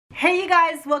Hey you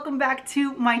guys, welcome back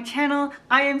to my channel.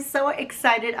 I am so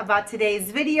excited about today's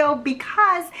video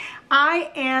because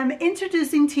I am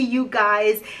introducing to you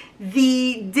guys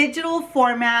the digital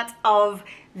format of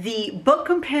the book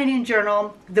companion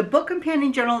journal, the book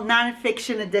companion journal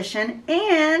nonfiction edition,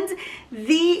 and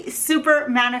the super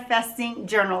manifesting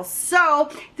journal. So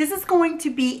this is going to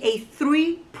be a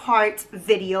three-part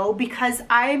video because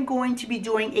I am going to be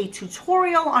doing a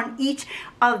tutorial on each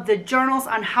of the journals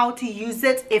on how to use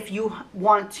it if you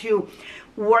want to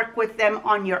work with them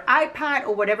on your iPad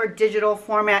or whatever digital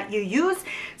format you use.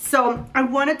 So I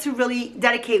wanted to really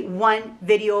dedicate one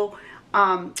video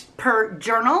per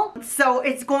journal. So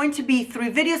it's going to be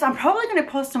 3 videos. I'm probably going to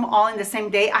post them all in the same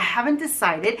day. I haven't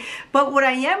decided, but what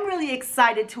I am really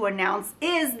excited to announce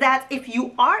is that if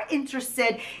you are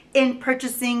interested in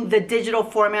purchasing the digital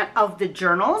format of the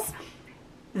journals,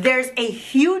 there's a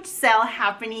huge sale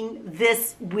happening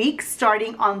this week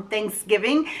starting on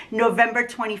Thanksgiving, November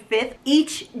 25th.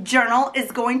 Each journal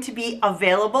is going to be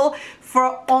available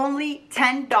for only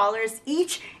 $10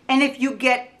 each. And if you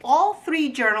get all 3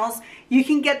 journals, you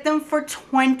can get them for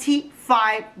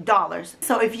 $25.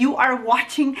 So if you are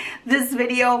watching this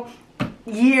video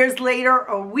years later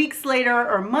or weeks later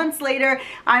or months later,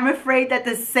 I'm afraid that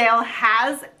the sale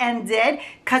has ended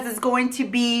because it's going to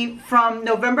be from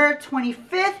November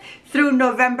 25th through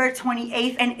November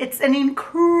 28th, and it's an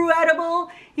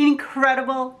incredible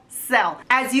sale.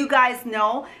 As you guys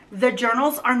know, the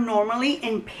journals are normally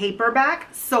in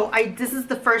paperback, so this is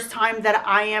the first time that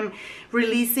I am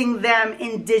releasing them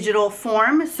in digital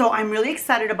form, so I'm really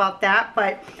excited about that.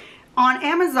 But on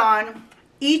Amazon,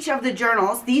 each of the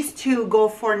journals, these 2 go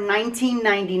for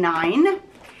 $19.99.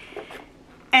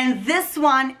 And this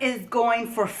one is going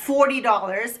for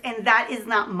 $40, and that is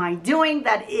not my doing.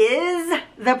 That is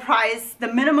the price,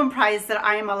 the minimum price that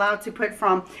I am allowed to put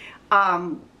from,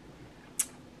 I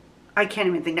can't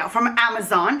even think now, from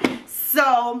Amazon.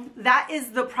 So that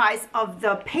is the price of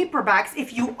the paperbacks.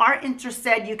 If you are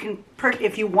interested, you can,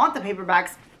 if you want the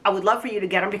paperbacks, I would love for you to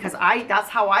get them because that's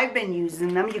how I've been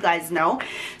using them, you guys know.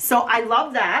 So I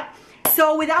love that.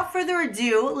 So without further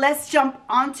ado, let's jump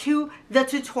onto the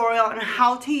tutorial on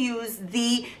how to use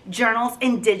the journals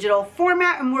in digital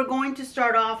format. And we're going to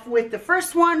start off with the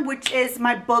first one, which is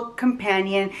my book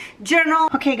companion journal.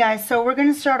 Okay guys, so we're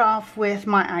going to start off with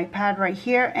my iPad right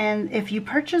here. And if you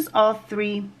purchase all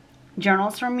 3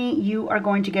 journals from me, you are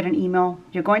going to get an email.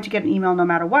 You're going to get an email no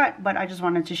matter what, but I just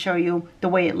wanted to show you the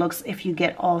way it looks if you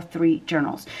get all 3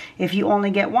 journals. If you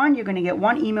only get one, you're going to get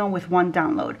 1 email with 1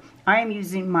 download. I am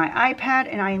using my iPad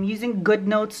and I am using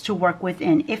GoodNotes to work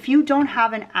within. If you don't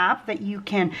have an app that you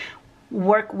can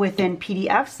work within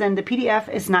PDFs, then the PDF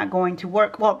is not going to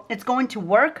work. Well, it's going to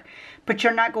work, but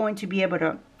you're not going to be able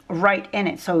to write in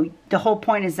it. So the whole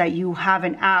point is that you have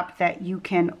an app that you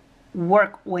can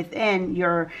work within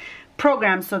your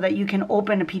program so that you can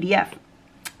open a PDF.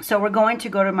 So we're going to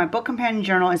go to my book companion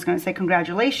journal. It's going to say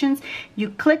congratulations.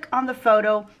 You click on the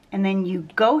photo and then you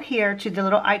go here to the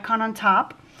little icon on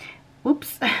top.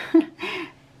 Oops.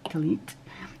 Delete.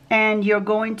 And you're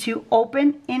going to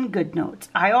open in GoodNotes.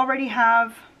 I already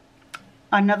have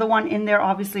another one in there.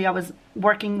 Obviously I was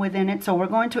working within it. So we're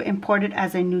going to import it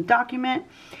as a new document.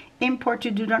 Import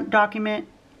to document.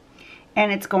 And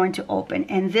it's going to open,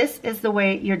 and this is the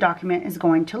way your document is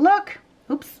going to look.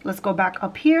 Oops, let's go back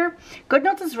up here.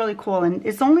 GoodNotes is really cool, and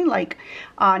it's only like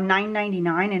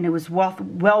 $9.99, and it was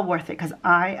well worth it because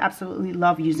I absolutely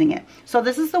love using it. So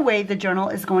this is the way the journal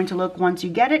is going to look once you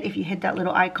get it. If you hit that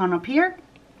little icon up here,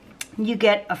 you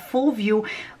get a full view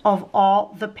of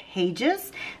all the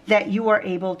pages that you are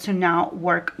able to now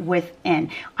work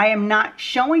within. I am not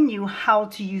showing you how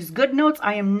to use GoodNotes.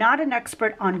 I am not an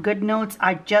expert on GoodNotes.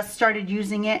 I just started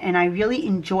using it and I really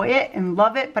enjoy it and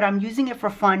love it, but I'm using it for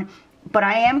fun. But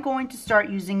I am going to start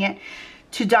using it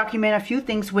to document a few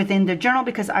things within the journal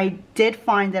because I did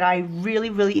find that I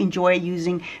really enjoy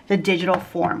using the digital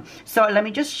form. So let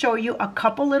me just show you a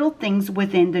couple little things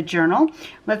within the journal.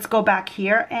 Let's go back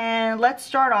here and let's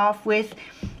start off with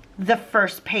the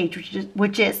first page,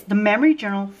 which is the memory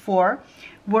journal for,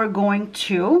 we're going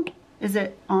to, is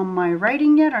it on my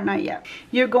writing yet or not yet?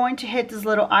 You're going to hit this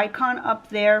little icon up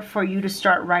there for you to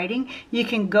start writing. You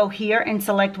can go here and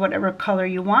select whatever color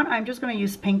you want. I'm just going to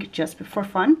use pink just for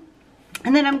fun.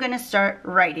 And then I'm going to start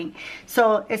writing.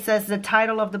 So it says the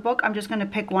title of the book. I'm just going to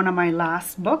pick one of my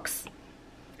last books.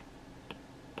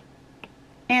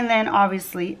 And then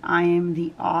obviously I am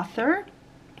the author.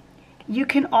 You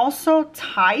can also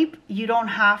type. You don't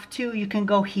have to. You can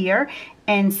go here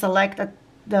and select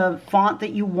the font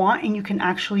that you want, and you can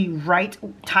actually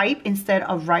type instead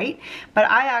of write. But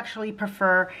I actually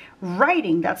prefer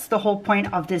writing. That's the whole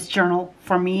point of this journal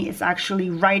for me, is actually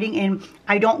writing, and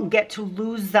I don't get to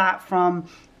lose that from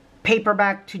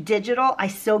paperback to digital. I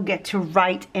still get to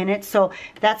write in it. So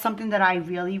that's something that I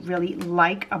really, really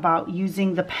like about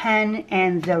using the pen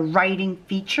and the writing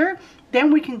feature.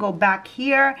 Then we can go back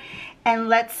here, and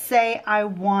let's say I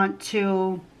want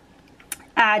to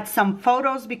add some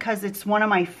photos, because it's one of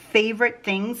my favorite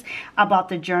things about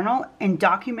the journal and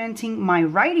documenting my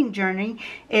writing journey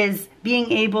is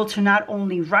being able to not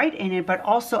only write in it, but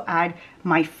also add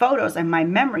my photos and my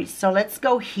memories. So let's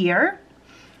go here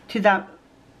to the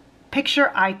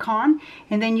picture icon,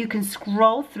 and then you can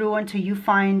scroll through until you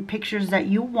find pictures that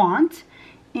you want.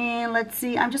 And let's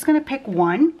see, I'm just going to pick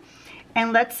one,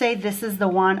 and let's say this is the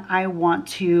one I want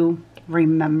to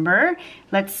remember.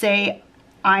 Let's say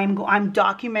I'm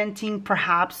documenting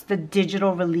perhaps the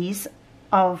digital release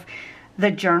of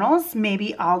the journals.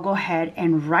 Maybe I'll go ahead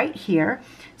and write here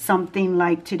something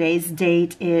like today's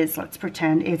date is, let's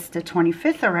pretend it's the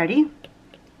 25th already,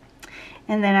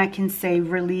 and then I can say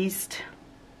released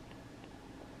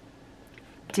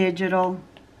digital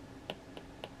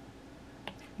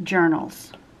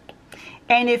journals.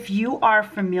 And if you are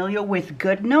familiar with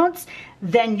GoodNotes,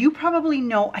 then you probably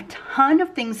know a ton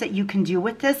of things that you can do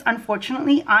with this.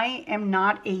 Unfortunately, I am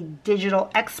not a digital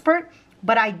expert,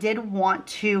 but I did want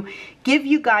to give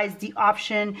you guys the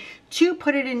option to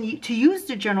put it in, to use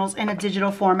the journals in a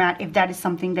digital format if that is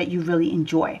something that you really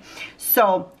enjoy.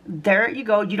 So there you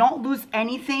go. You don't lose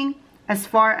anything as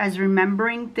far as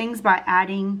remembering things by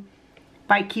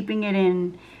keeping it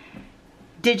in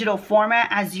digital format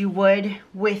as you would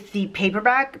with the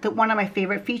paperback. One of my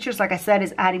favorite features, like I said,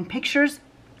 is adding pictures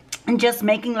and just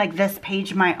making like this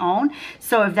page my own.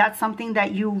 So if that's something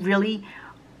that you really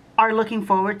are looking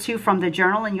forward to from the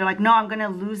journal, and you're like, no, I'm going to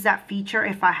lose that feature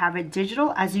if I have it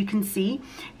digital, as you can see,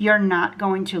 you're not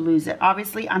going to lose it.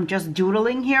 Obviously, I'm just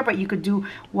doodling here, but you could do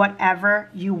whatever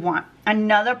you want.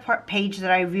 Another page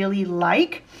that I really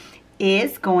like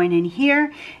is going in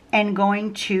here and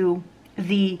going to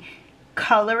the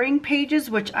coloring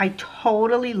pages, which I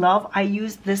totally love. I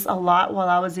used this a lot while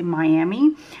I was in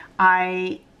Miami,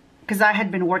 because I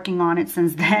had been working on it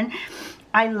since then.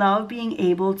 I love being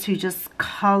able to just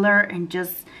color and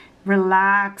just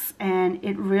relax, and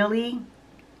it really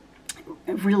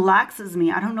relaxes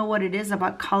me. I don't know what it is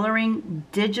about coloring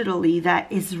digitally that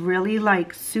is really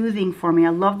like soothing for me.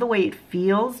 I love the way it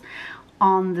feels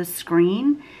on the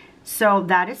screen. So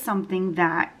that is something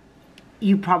that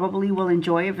you probably will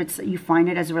enjoy if you find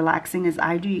it as relaxing as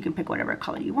I do. You can pick whatever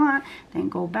color you want, then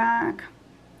go back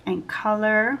and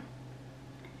color,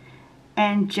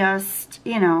 and just,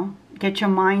 you know, get your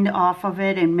mind off of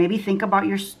it and maybe think about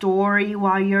your story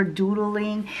while you're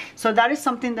doodling. So that is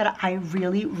something that I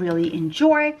really, really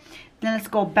enjoy. Then let's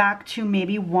go back to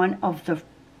maybe one of the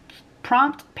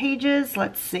prompt pages.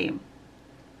 Let's see.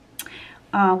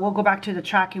 We'll go back to the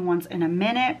tracking ones in a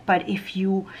minute, but if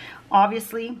you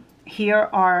obviously, here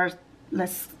are,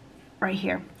 right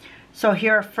here. So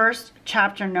here are first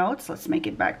chapter notes. Let's make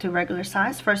it back to regular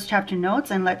size. First chapter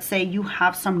notes, and let's say you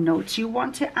have some notes you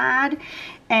want to add,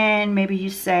 and maybe you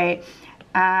say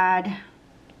add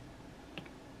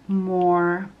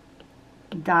more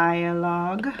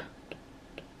dialogue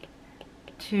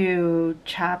to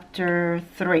chapter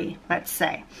 3, let's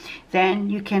say. Then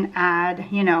you can add,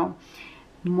 you know,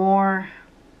 more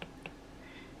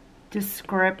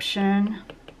description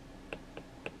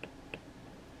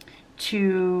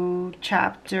to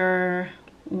chapter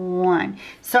 1.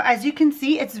 So as you can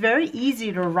see, it's very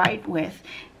easy to write with.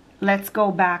 Let's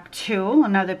go back to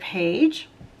another page.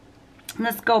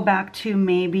 Let's go back to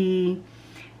maybe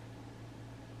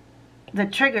the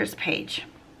triggers page.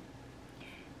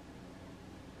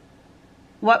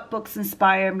 What books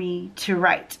inspire me to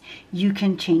write? You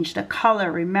can change the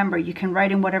color. Remember, you can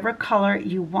write in whatever color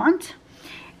you want.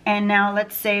 And now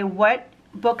let's say, what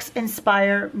books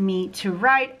inspire me to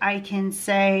write? I can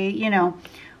say, you know,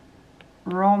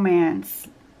 romance,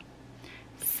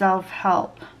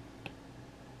 self-help,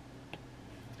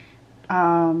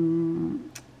 crimes,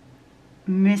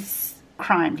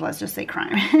 let's just say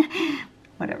crime,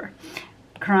 whatever.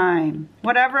 Crime,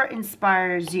 whatever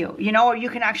inspires you, you know, or you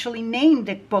can actually name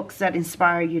the books that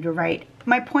inspire you to write.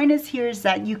 My point is here is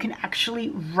that you can actually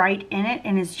write in it,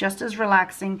 and it's just as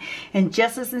relaxing and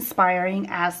just as inspiring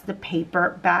as the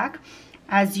paperback.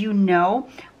 As you know,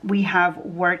 we have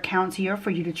word counts here for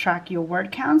you to track your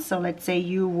word counts. So let's say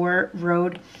you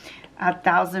wrote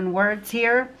 1,000 words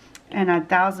here and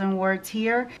 1,000 words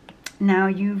here. Now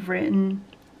you've written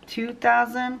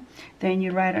 2,000, then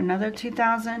you write another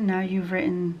 2,000. Now you've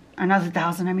written another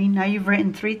 1,000. I mean, now you've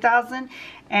written 3,000.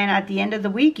 And at the end of the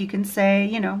week, you can say,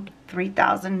 you know,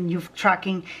 3,000. You're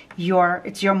tracking your,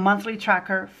 it's your monthly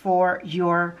tracker for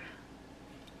your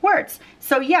words.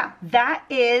 So yeah, that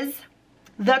is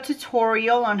the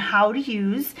tutorial on how to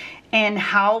use and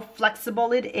how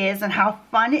flexible it is and how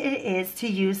fun it is to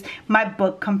use my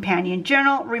book companion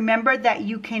journal. Remember that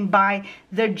you can buy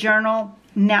the journal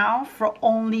now for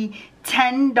only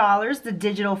 $10, the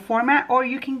digital format, or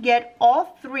you can get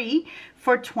all three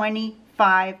for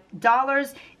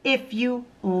 $25. If you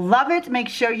love it, make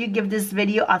sure you give this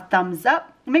video a thumbs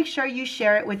up. Make sure you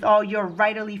share it with all your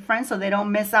writerly friends so they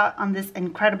don't miss out on this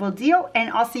incredible deal. And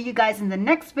I'll see you guys in the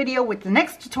next video with the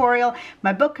next tutorial,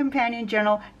 my book companion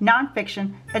journal,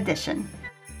 nonfiction edition.